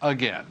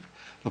again.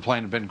 The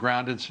plane had been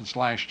grounded since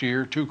last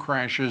year. 2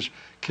 crashes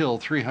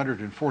killed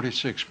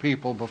 346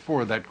 people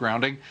before that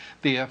grounding.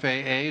 The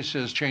FAA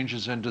says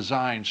changes in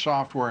design,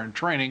 software, and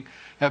training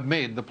have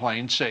made the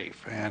plane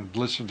safe. And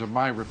listen to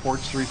my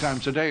reports 3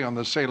 times a day on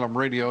the Salem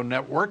Radio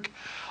Network.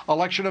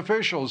 Election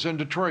officials in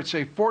Detroit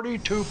say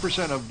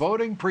 42% of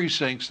voting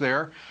precincts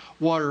there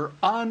were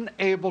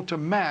unable to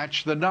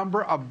match the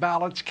number of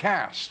ballots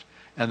cast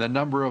and the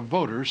number of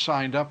voters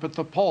signed up at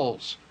the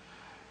polls.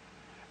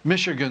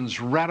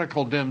 Michigan's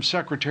radical Dem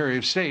Secretary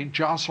of State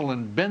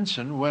Jocelyn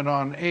Benson went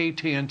on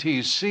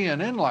AT&T's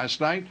CNN last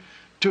night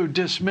to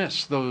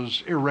dismiss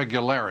those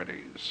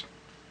irregularities.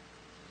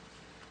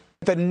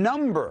 The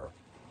number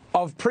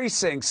of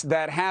precincts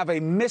that have a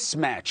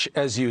mismatch,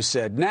 as you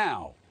said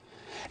now,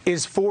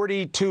 is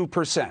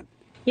 42%.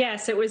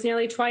 Yes, it was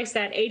nearly twice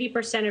that.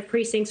 80% of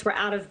precincts were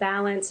out of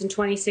balance in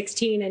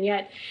 2016, and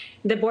yet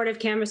the Board of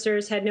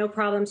Canvassers had no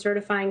problem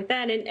certifying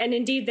that. And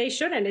indeed, they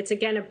shouldn't. It's,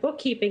 again, a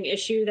bookkeeping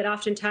issue that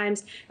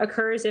oftentimes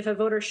occurs if a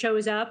voter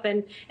shows up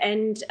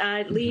and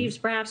leaves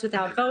perhaps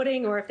without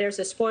voting, or if there's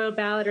a spoiled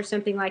ballot or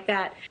something like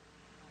that.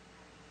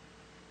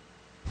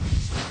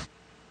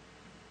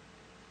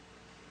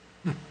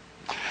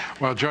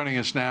 Well, joining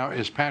us now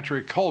is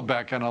Patrick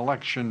Kolbeck, an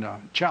election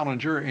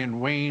challenger in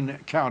Wayne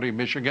County,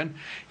 Michigan.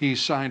 He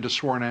signed a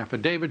sworn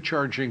affidavit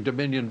charging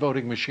Dominion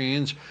voting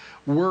machines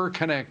were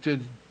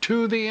connected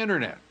to the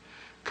internet.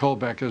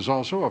 Kolbeck is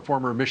also a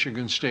former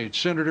Michigan State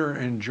Senator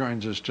and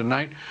joins us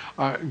tonight.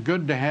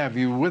 Good to have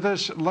you with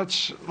us.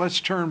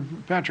 Let's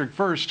turn, Patrick,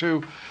 first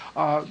to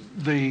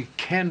the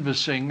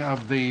canvassing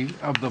of the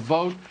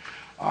vote.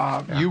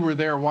 You were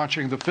there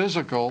watching the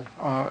physical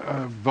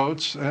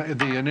votes,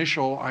 the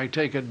initial, I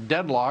take it,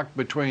 deadlock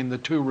between the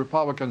 2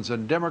 Republicans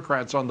and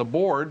Democrats on the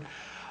board.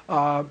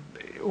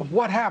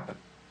 What happened?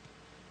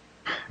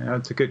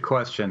 That's a good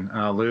question,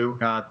 Lou.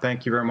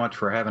 Thank you very much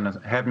for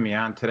having me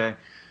on today.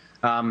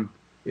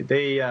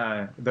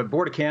 The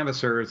Board of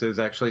Canvassers is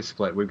actually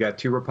split. We've got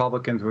 2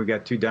 Republicans, we've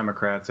got 2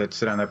 Democrats that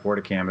sit on that Board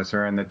of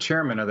Canvasser, and the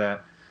chairman of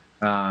that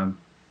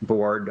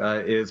board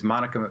is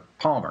Monica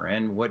Palmer,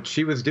 and what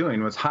she was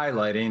doing was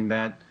highlighting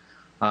that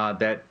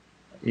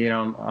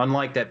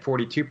unlike that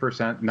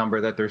 42% number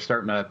that they're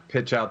starting to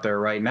pitch out there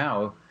right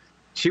now,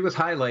 she was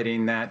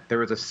highlighting that there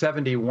was a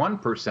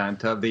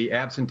 71% of the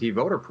absentee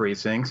voter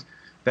precincts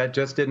that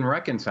just didn't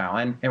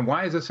reconcile. And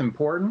why is this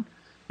important?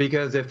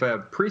 because if a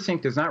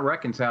precinct is not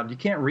reconciled, you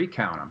can't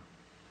recount them.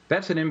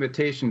 That's an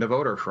invitation to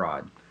voter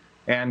fraud.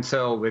 And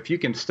so if you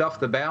can stuff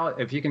the ballot,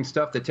 if you can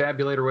stuff the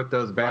tabulator with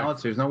those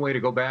ballots, there's no way to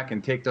go back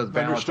and take those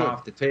ballots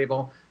off the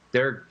table.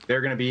 They're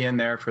going to be in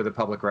there for the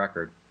public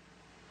record.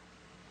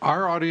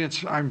 Our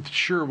audience, I'm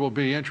sure, will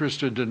be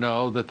interested to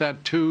know that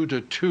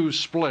 2-2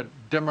 split,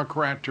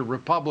 Democrat to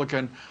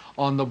Republican,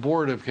 on the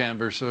board of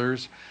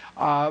canvassers,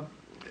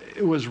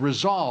 it was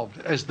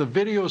resolved as the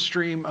video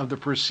stream of the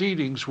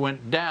proceedings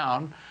went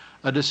down.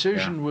 A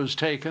decision was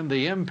taken,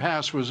 the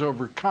impasse was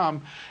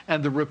overcome,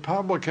 and the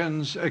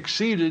Republicans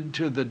acceded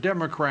to the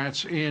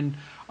Democrats in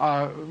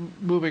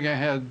moving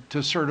ahead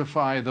to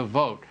certify the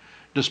vote,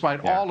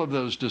 despite all of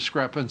those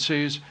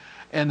discrepancies.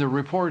 And the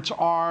reports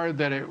are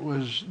that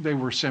they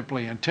were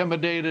simply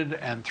intimidated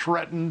and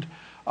threatened.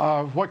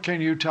 What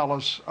can you tell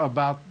us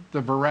about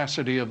the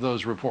veracity of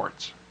those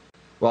reports?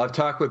 Well, I've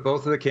talked with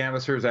both of the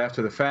canvassers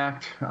after the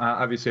fact.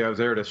 Obviously, I was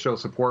there to show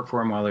support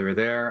for them while they were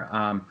there.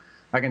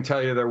 I can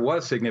tell you there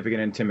was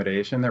significant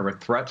intimidation. There were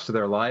threats to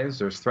their lives.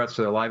 There's threats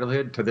to their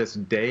livelihood. To this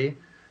day,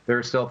 there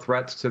are still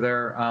threats to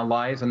their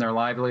lives and their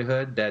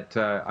livelihood that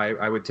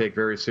I would take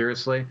very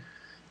seriously.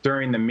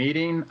 During the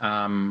meeting,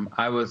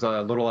 I was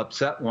a little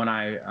upset when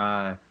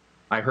I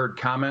heard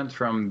comments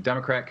from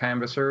Democrat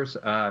canvassers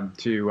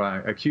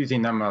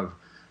accusing them of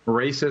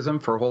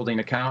racism for holding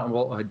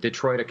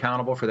Detroit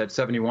accountable for that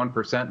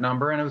 71%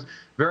 number, and it was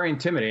very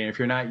intimidating if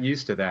you're not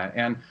used to that.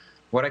 And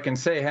what I can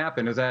say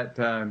happened is that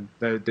the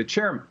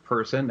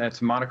chairperson,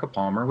 that's Monica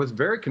Palmer, was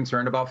very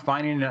concerned about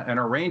finding an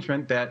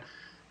arrangement that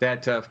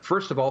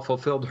first of all,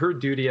 fulfilled her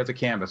duty as a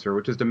canvasser,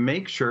 which is to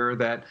make sure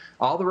that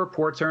all the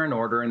reports are in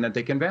order and that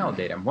they can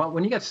validate them. Well,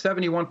 when you get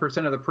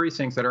 71% of the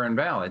precincts that are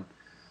invalid,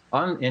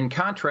 in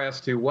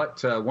contrast to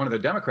what one of the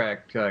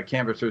Democrat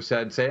canvassers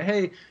said,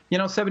 hey,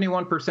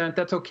 71%,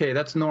 that's okay,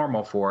 that's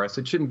normal for us,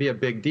 it shouldn't be a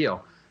big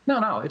deal.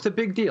 No, it's a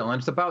big deal, and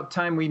it's about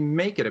time we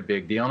make it a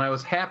big deal, and I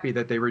was happy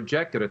that they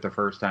rejected it the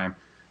first time.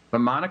 But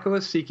Monica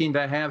was seeking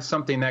to have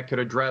something that could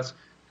address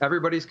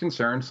everybody's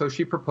concerns, so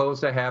she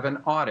proposed to have an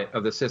audit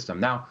of the system.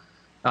 Now,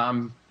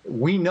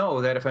 we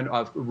know that if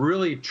a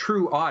really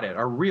true audit,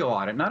 a real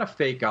audit, not a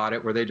fake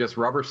audit where they just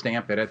rubber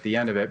stamp it at the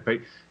end of it, but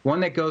one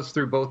that goes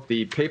through both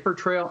the paper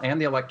trail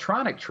and the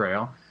electronic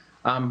trail,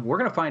 we're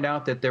going to find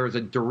out that there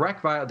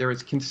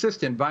is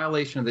consistent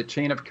violation of the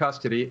chain of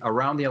custody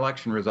around the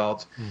election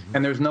results,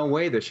 and there's no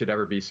way this should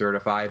ever be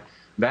certified.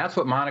 That's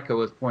what Monica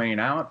was pointing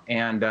out,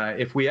 and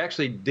if we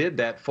actually did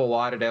that full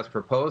audit as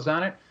proposed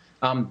on it,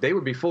 they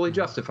would be fully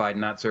justified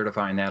in not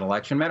certifying that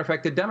election. Matter of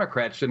fact, the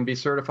Democrats shouldn't be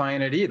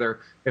certifying it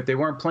either. If they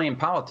weren't playing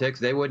politics,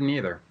 they wouldn't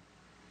either.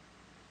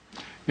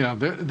 Yeah,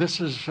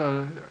 this is,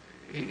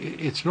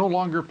 it's no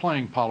longer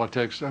playing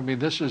politics. I mean,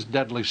 this is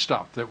deadly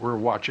stuff that we're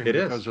watching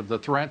because of the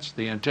threats,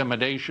 the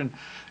intimidation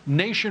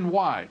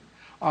nationwide.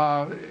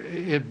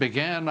 It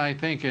began, I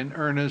think, in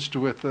earnest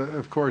with,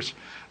 of course,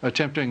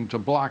 attempting to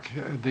block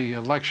the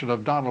election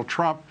of Donald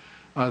Trump.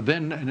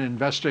 Then an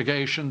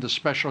investigation, the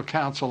special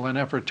counsel, an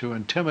effort to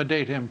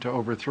intimidate him, to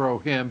overthrow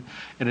him,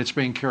 and it's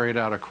being carried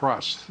out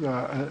across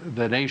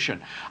the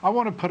nation. I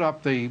want to put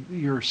up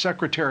your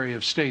Secretary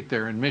of State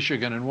there in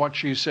Michigan and what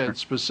she said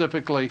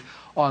specifically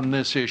on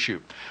this issue.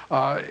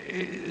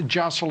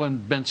 Jocelyn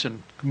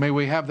Benson, may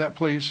we have that,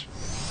 please?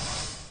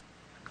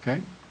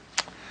 Okay.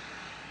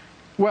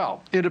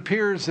 Well, it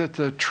appears that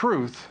the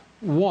truth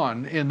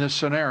won in this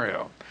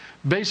scenario.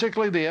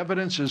 Basically, the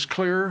evidence is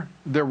clear.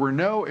 There were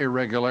no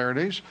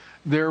irregularities.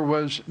 There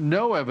was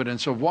no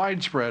evidence of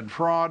widespread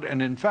fraud.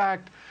 And in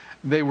fact,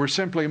 they were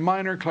simply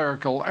minor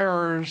clerical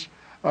errors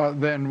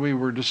than we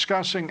were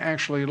discussing,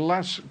 actually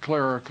less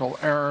clerical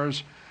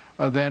errors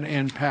than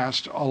in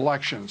past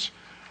elections.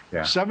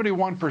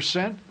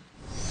 71%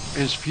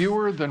 is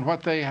fewer than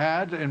what they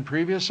had in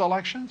previous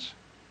elections?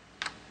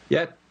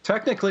 Yeah,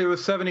 technically it was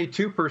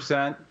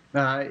 72%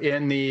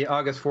 in the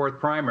August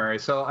 4th primary.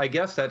 So I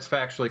guess that's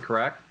factually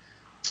correct.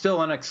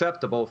 Still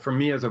unacceptable for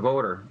me as a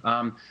voter.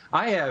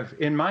 I have,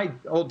 in my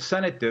old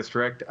Senate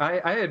district,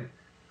 I had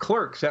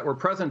clerks that were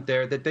present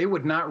there that they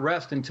would not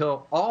rest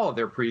until all of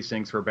their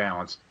precincts were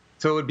balanced.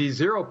 So it would be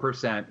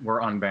 0%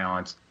 were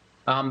unbalanced.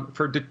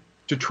 For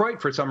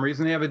Detroit, for some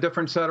reason, they have a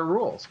different set of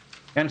rules.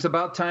 And it's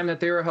about time that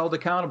they are held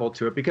accountable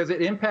to it because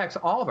it impacts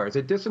all of ours.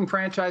 It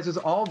disenfranchises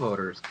all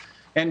voters.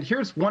 And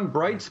here's one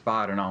bright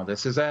spot in all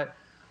this is that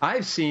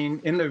I've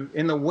seen in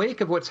the wake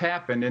of what's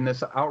happened in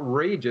this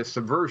outrageous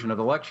subversion of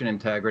election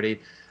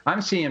integrity,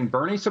 I'm seeing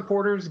Bernie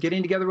supporters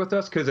getting together with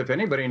us because if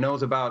anybody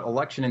knows about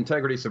election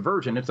integrity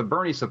subversion, it's a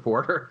Bernie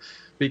supporter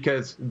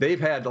because they've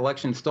had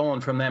elections stolen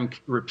from them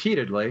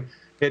repeatedly.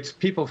 It's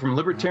people from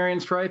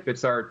libertarian stripe.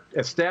 It's our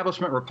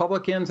establishment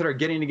Republicans that are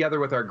getting together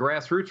with our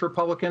grassroots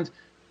Republicans.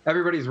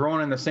 Everybody's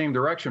rowing in the same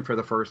direction for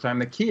the first time.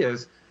 The key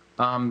is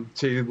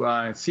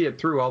to see it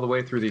through all the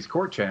way through these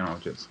court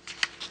challenges.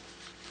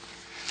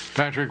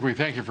 Patrick, we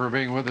thank you for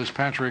being with us.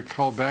 Patrick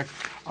Colbeck,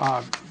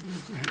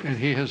 and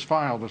he has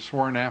filed a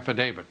sworn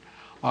affidavit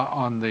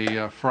on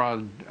the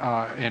fraud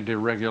and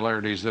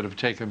irregularities that have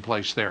taken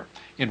place there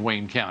in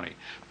Wayne County.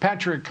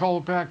 Patrick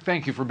Kolpak,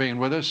 thank you for being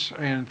with us,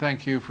 and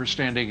thank you for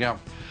standing up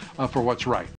for what's right.